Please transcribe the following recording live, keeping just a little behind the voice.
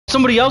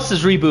Somebody else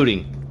is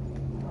rebooting.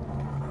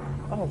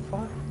 Oh,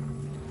 fuck.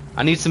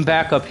 I need some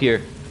backup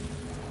here.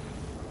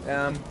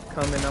 Yeah, I'm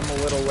coming. I'm a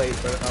little late,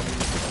 but I'm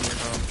coming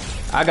home.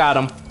 I got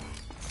him.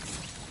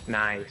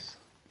 Nice.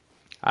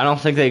 I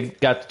don't think they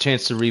got the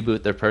chance to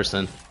reboot their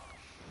person.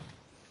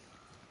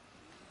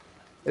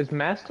 Is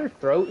Master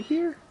Throat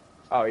here?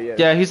 Oh, yeah.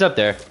 Yeah, he's up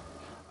there.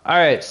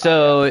 Alright,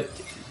 so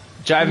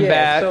driving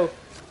back. So,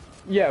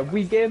 yeah,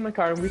 we get in the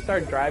car and we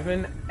start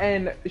driving,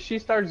 and she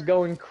starts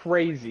going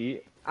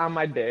crazy on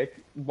my dick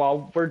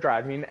while we're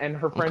driving, and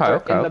her friends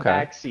are in the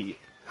back seat.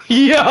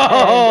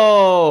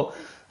 Yo!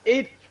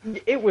 And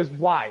it was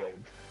wild.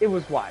 It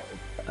was wild.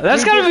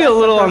 That's gotta be a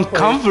little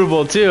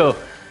uncomfortable too.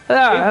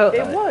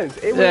 It was.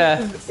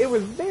 It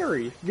was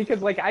very,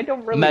 because like I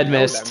don't really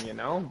know them, you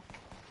know.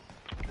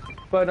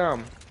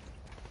 But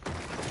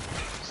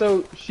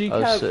so she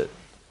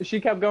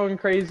kept going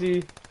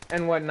crazy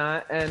and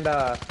whatnot, and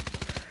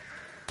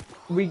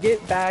we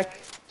get back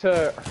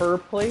to her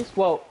place.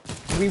 Well,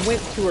 we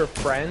went to her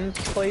friend's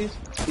place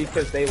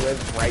because they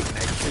live right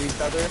next to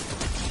each other.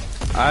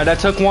 Alright, I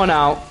took one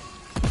out.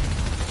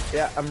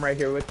 Yeah, I'm right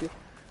here with you.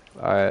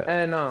 Alright.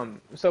 And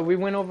so we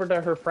went over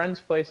to her friend's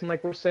place, and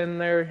like we're sitting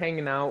there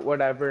hanging out,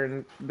 whatever,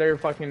 and they're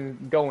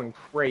fucking going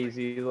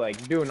crazy,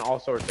 like doing all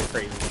sorts of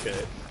crazy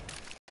shit.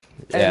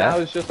 Yeah. And I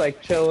was just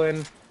like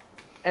chilling,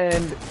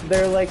 and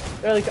they're like,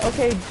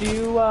 okay, do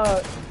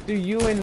you and